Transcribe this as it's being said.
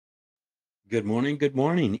Good morning. Good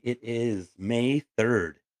morning. It is May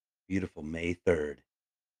 3rd, beautiful May 3rd.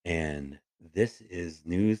 And this is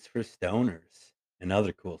news for stoners and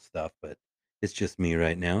other cool stuff, but it's just me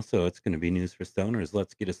right now. So it's going to be news for stoners.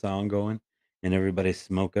 Let's get a song going and everybody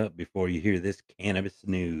smoke up before you hear this cannabis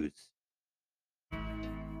news.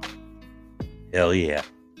 Hell yeah.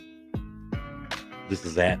 This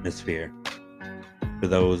is Atmosphere. For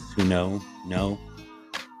those who know,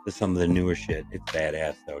 this is some of the newer shit. It's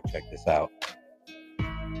badass though. Check this out.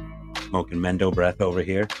 Smoking Mendo breath over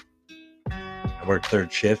here. I work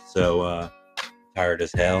third shift, so tired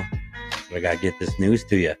as hell. But I gotta get this news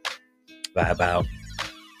to you. Vibe out.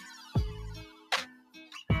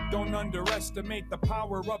 Don't underestimate the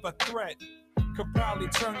power of a threat. Could probably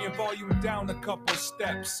turn your volume down a couple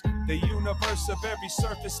steps. The universe of every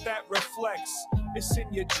surface that reflects. It's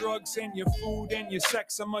in your drugs and your food and your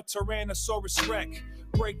sex. I'm a Tyrannosaurus Rex.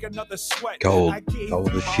 Break another sweat. Cold. I gave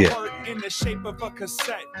Cold you as my shit. heart in the shape of a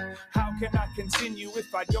cassette. How can I continue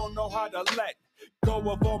if I don't know how to let go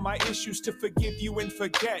of all my issues to forgive you and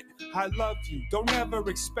forget? I love you. Don't ever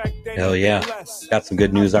expect anything Hell yeah. less. Got some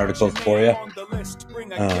good news articles for you. Let's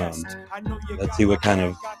Let's see what kind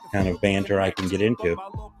of banter I can get into.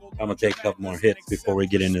 I'm gonna take a couple more hits before we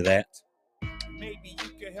get into that. Maybe you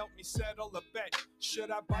can help me settle a bet.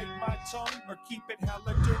 Should I bite my tongue or keep it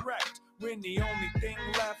hella direct? When the only thing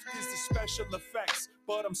left is the special effects.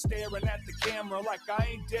 But I'm staring at the camera like I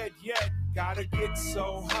ain't dead yet. Gotta get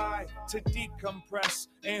so high to decompress.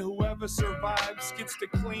 And whoever survives gets to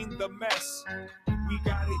clean the mess. We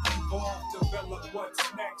gotta evolve, develop what's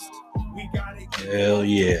next. We gotta Hell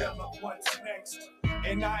yeah. develop what's next.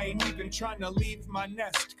 And I ain't even trying to leave my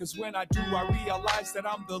nest. Cause when I do, I realize that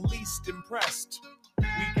I'm the least impressed. We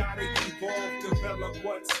gotta evolve, develop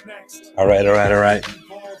what's next. All right.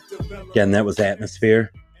 Again, that was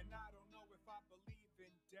Atmosphere.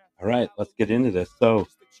 All right, let's get into this. So,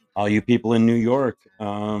 all you people in New York,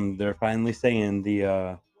 they're finally saying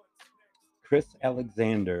the Chris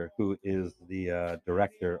Alexander, who is the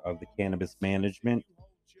director of the cannabis management,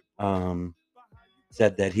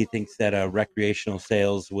 said that he thinks that recreational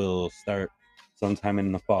sales will start sometime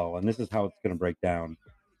in the fall, and this is how it's going to break down.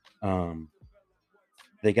 Um,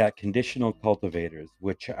 they got conditional cultivators,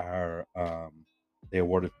 which are they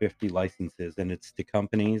awarded 50 licenses, and it's to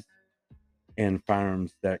companies and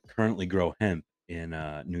farms that currently grow hemp in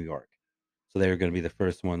New York. So they're going to be the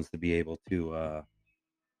first ones to be able to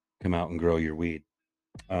come out and grow your weed.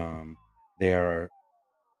 They are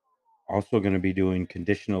also going to be doing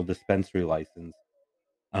conditional dispensary license.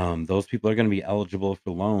 Those people are going to be eligible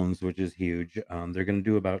for loans, which is huge. They're going to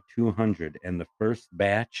do about 200, and the first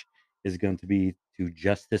batch is going to be to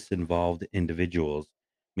justice involved individuals,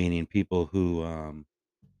 meaning people who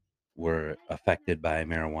were affected by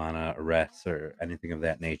marijuana arrests or anything of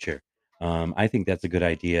that nature. I think that's a good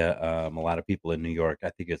idea. A lot of people in New York, I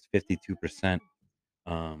think it's 52%,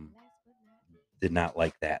 um, did not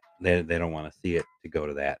like that. They don't want to see it to go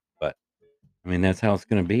to that. But I mean, that's how it's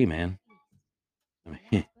going to be, man. I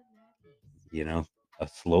mean, you know,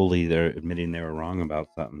 slowly they're admitting they were wrong about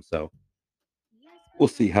something. So we'll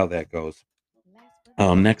see how that goes.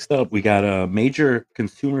 Next up, we got major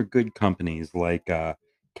consumer good companies like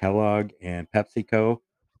Kellogg and PepsiCo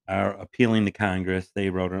are appealing to Congress. They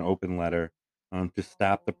wrote an open letter to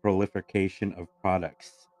stop the proliferation of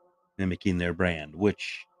products mimicking their brand,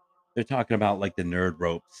 which they're talking about like the nerd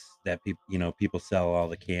ropes that people sell all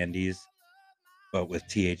the candies, but with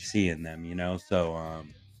THC in them. So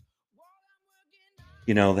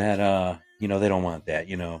they don't want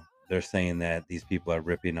that. They're saying that these people are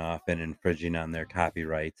ripping off and infringing on their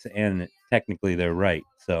copyrights, and technically they're right.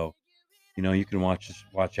 So, you can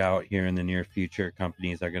watch out here in the near future.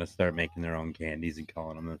 Companies are going to start making their own candies and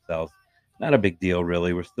calling them themselves. Not a big deal,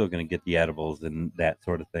 really. We're still going to get the edibles and that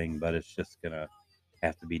sort of thing, but it's just going to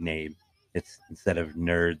have to be named. It's instead of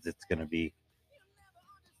nerds, it's going to be,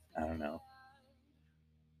 I don't know,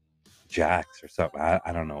 jacks or something.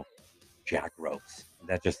 I don't know, jack ropes.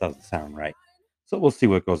 That just doesn't sound right. So we'll see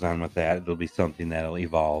what goes on with that. It'll be something that'll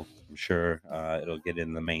evolve. I'm sure it'll get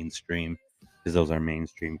in the mainstream because those are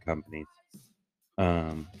mainstream companies.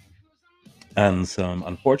 Um, and some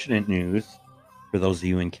unfortunate news for those of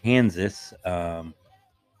you in Kansas,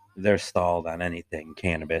 they're stalled on anything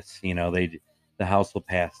cannabis. The House will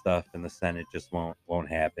pass stuff and the Senate just won't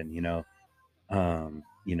happen.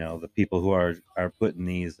 The people who are putting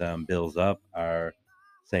these bills up are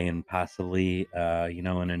saying possibly in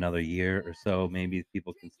another year or so maybe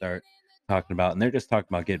people can start talking about, and they're just talking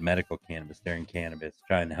about getting medical cannabis there in cannabis,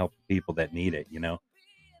 trying to help the people that need it,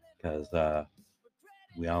 because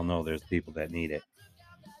we all know there's people that need it,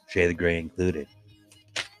 Shay the Gray included.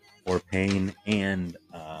 for pain and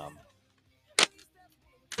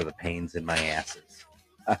for the pains in my asses.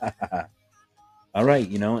 All right,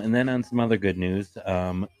 and then on some other good news,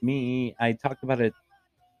 I talked about it.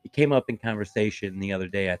 It came up in conversation the other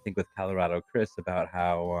day, I think, with Colorado Chris about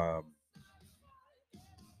how,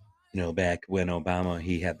 back when Obama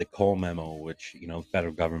he had the Cole memo, which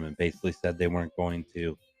federal government basically said they weren't going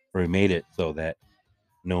to, or he made it so that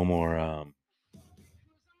no more,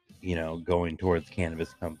 going towards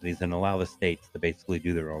cannabis companies and allow the states to basically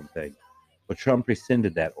do their own thing. But Trump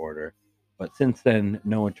rescinded that order. But since then,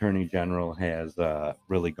 no attorney general has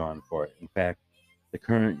really gone for it. In fact, the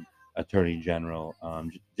current attorney general,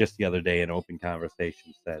 just the other day in open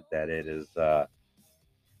conversation, said that it is not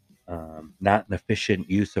an efficient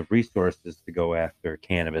use of resources to go after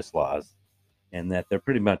cannabis laws, and that they're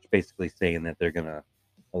pretty much basically saying that they're going to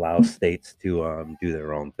allow states to do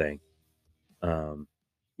their own thing. Um,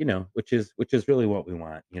 which is really what we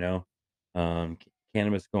want.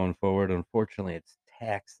 Cannabis going forward. Unfortunately, it's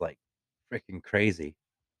taxed like freaking crazy.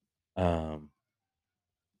 Um,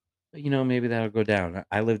 but maybe that'll go down.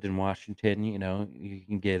 I lived in Washington. You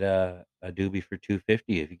can get a doobie for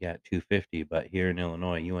 250 if you got 250, but here in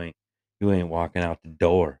Illinois, you ain't walking out the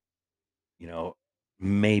door. You know,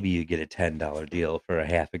 maybe you get a $10 deal for a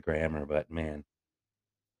half a grammer, but man,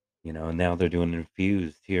 now they're doing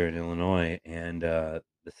infused here in Illinois, and the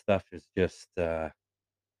stuff is just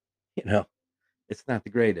you know it's not the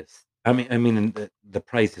greatest. I mean, the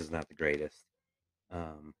price is not the greatest.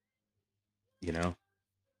 Um, you know,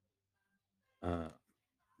 uh,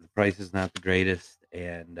 the price is not the greatest,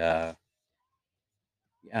 and yeah,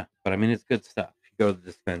 but I mean, it's good stuff. You go to the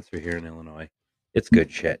dispensary here in Illinois, it's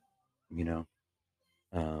good shit. You know,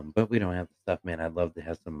 but we don't have the stuff, man. I'd love to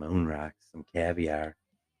have some moon rocks, some caviar,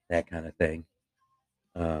 that kind of thing.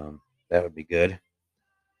 That would be good,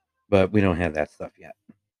 but we don't have that stuff yet.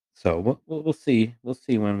 So we'll see. We'll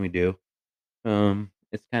see when we do.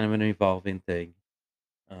 It's kind of an evolving thing.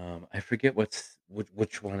 I forget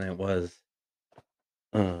which one it was.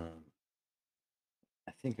 Um,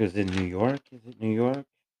 I think it was in New York. Is it New York?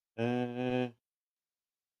 Uh,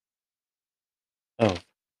 oh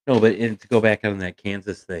no, but to go back on that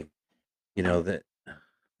Kansas thing, that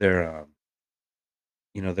they're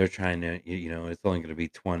they're trying to it's only going to be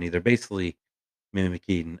 20. They're basically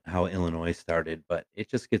mimicking how Illinois started, but it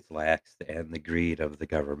just gets laxed, and the greed of the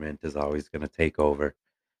government is always going to take over.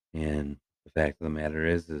 And the fact of the matter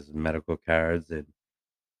is medical cards and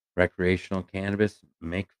recreational cannabis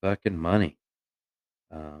make fucking money.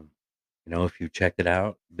 Um, if you checked it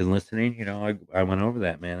out, been listening, I went over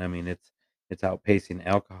that, man. I mean, it's outpacing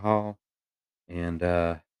alcohol and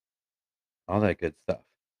all that good stuff.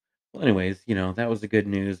 Well, anyways, that was the good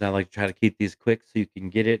news. I like to try to keep these quick so you can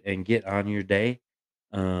get it and get on your day.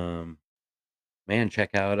 Um, Man,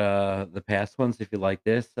 check out the past ones if you like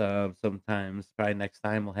this. Sometimes, probably next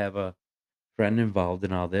time, we'll have a friend involved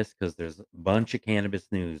in all this because there's a bunch of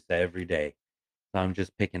cannabis news every day. So I'm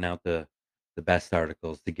just picking out the best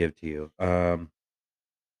articles to give to you.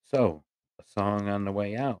 So a song on the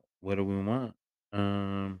way out. What do we want?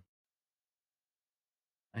 Um,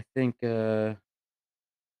 I think, man,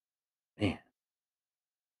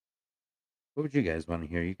 what would you guys want to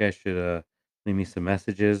hear? You guys should leave me some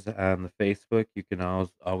messages on the Facebook. You can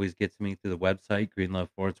always get to me through the website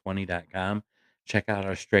greenlove420.com. Check out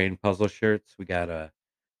our Strain puzzle shirts. We got a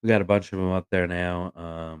bunch of them up there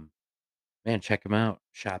now. Man, check them out.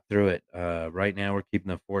 Shop through it. Right now we're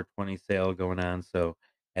keeping the 420 sale going on, so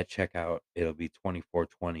at checkout it'll be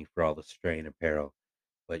 24.20 for all the Strain apparel.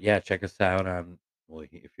 But yeah, check us out on, well,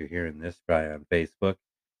 if you're hearing this, probably on Facebook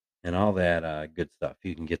and all that good stuff.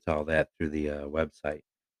 You can get to all that through the website.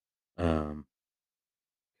 Um,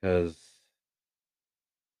 because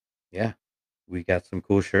yeah, we got some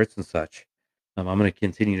cool shirts and such. I'm going to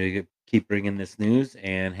continue to keep bringing this news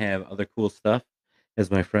and have other cool stuff as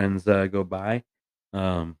my friends go by.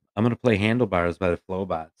 I'm going to play Handlebars by the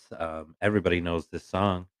Flowbots. Everybody knows this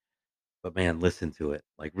song, but man, listen to it.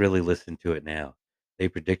 Like, really listen to it now. They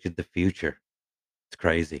predicted the future. It's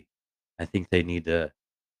crazy. I think they need to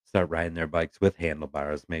start riding their bikes with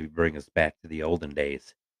handlebars, maybe bring us back to the olden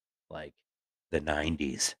days, like the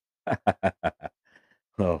 90s.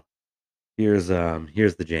 Oh, here's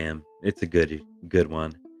the jam. It's a good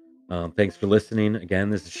one. Thanks for listening. Again,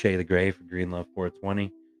 this is Shay the Gray for Green Love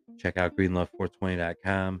 420. Check out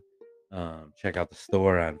greenlove420.com. Check out the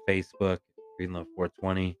store on Facebook, Green Love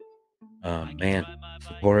 420. Man,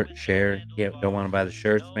 support, share. Don't want to buy the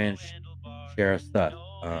shirts, man. Share our stuff.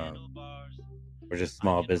 We're just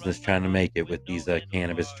small business trying to make it with these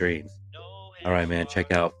cannabis dreams. All right, man.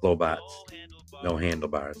 Check out Flowbots. No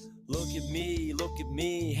handlebars. Look at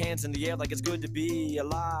me, hands in the air like it's good to be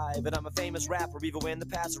alive. And I'm a famous rapper, even when the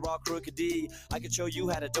paths are all crooked D. I can show you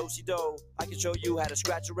how to do-si-do, I can show you how to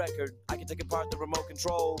scratch a record. I can take apart the remote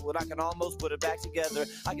control, and I can almost put it back together.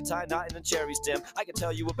 I can tie a knot in a cherry stem, I can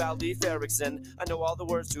tell you about Leif Erikson. I know all the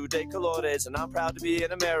words to De Colores, and I'm proud to be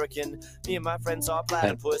an American. Me and my friend saw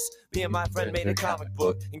Platypus, me and my friend made a comic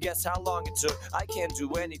book. And guess how long it took? I can't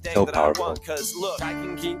do anything So that powerful. I want, cause look, I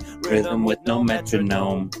can keep Rhythm with no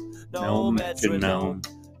metronome. no metronome,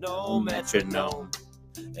 no metronome.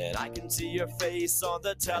 And I can see your face on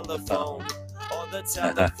the telephone, on the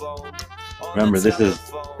telephone. Remember, this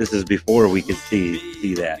is before we could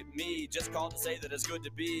see that. Look at me, just called to say that it's good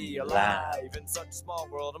to be alive in such a small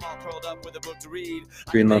world. I'm all curled up with a book to read.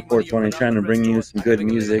 Green Love 420 trying to bring you some good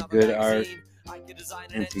music, good art,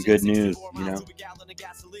 and some good news, you know.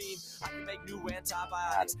 I can make new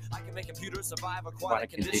antibiotics. I can make computers survive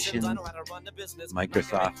aquatic conditions. I know how to run the business.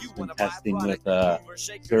 Microsoft's been testing with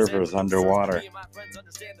servers underwater. Me and my friends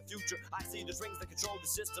understand the future. I see the strings that control the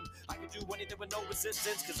system. I can do anything with no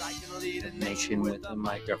resistance, cause I can lead a nation with a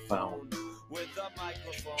microphone. With a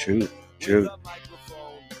microphone. Truth. With a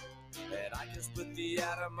microphone. And I can split the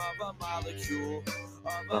atom of a molecule.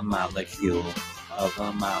 A molecule of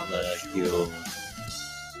a molecule.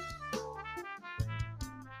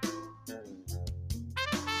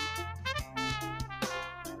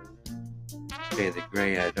 Okay, the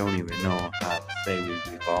gray, I don't even know how to say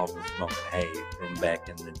we've evolved from smoking hay from back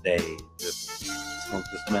in the day. Just smoke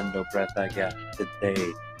this Mendo breath I got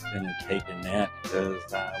today. Gonna take a nap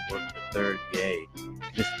because I work the third yay.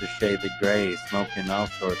 Mr. Shay the Gray, smoking all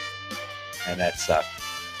sorts, and that sucks.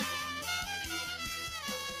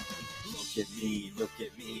 Look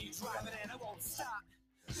at me, driving and I won't stop.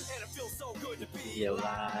 And it feels so good to be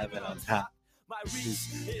alive and on top. My reach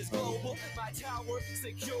is global, my tower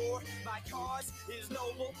secure, my cause is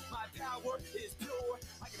noble, my power is pure.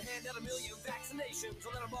 I can hand out 1 million vaccinations,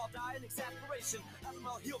 so let them all die in exasperation. Have them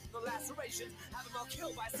all healed from the lacerations, have them all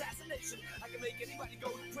killed by assassination. I can make anybody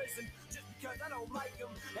go to prison just because I don't like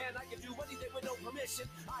them, and I can do anything with no permission.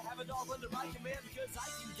 I have it all under my command because I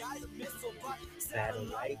can guide a missile by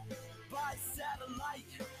satellite, by satellite,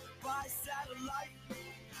 by satellite.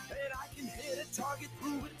 And I can hit a target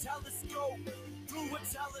through a telescope, through a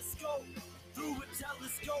telescope, through a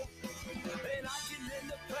telescope. And I can end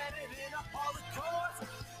the planet in a holocaust,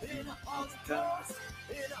 in a holocaust,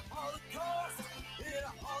 in a holocaust, in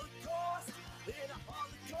a holocaust, in a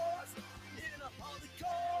holocaust, in a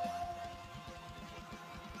holocaust.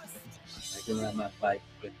 I can ride my bike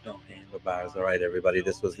with no handlebars. All right, everybody,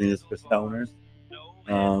 this was News for Stoners.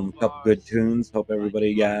 Couple good tunes. Hope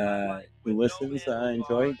everybody who listens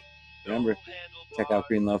enjoyed. Remember, check out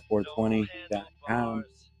greenlove420.com.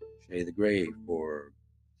 Shay the Gray for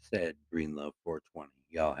said Green Love 420.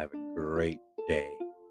 Y'all have a great day.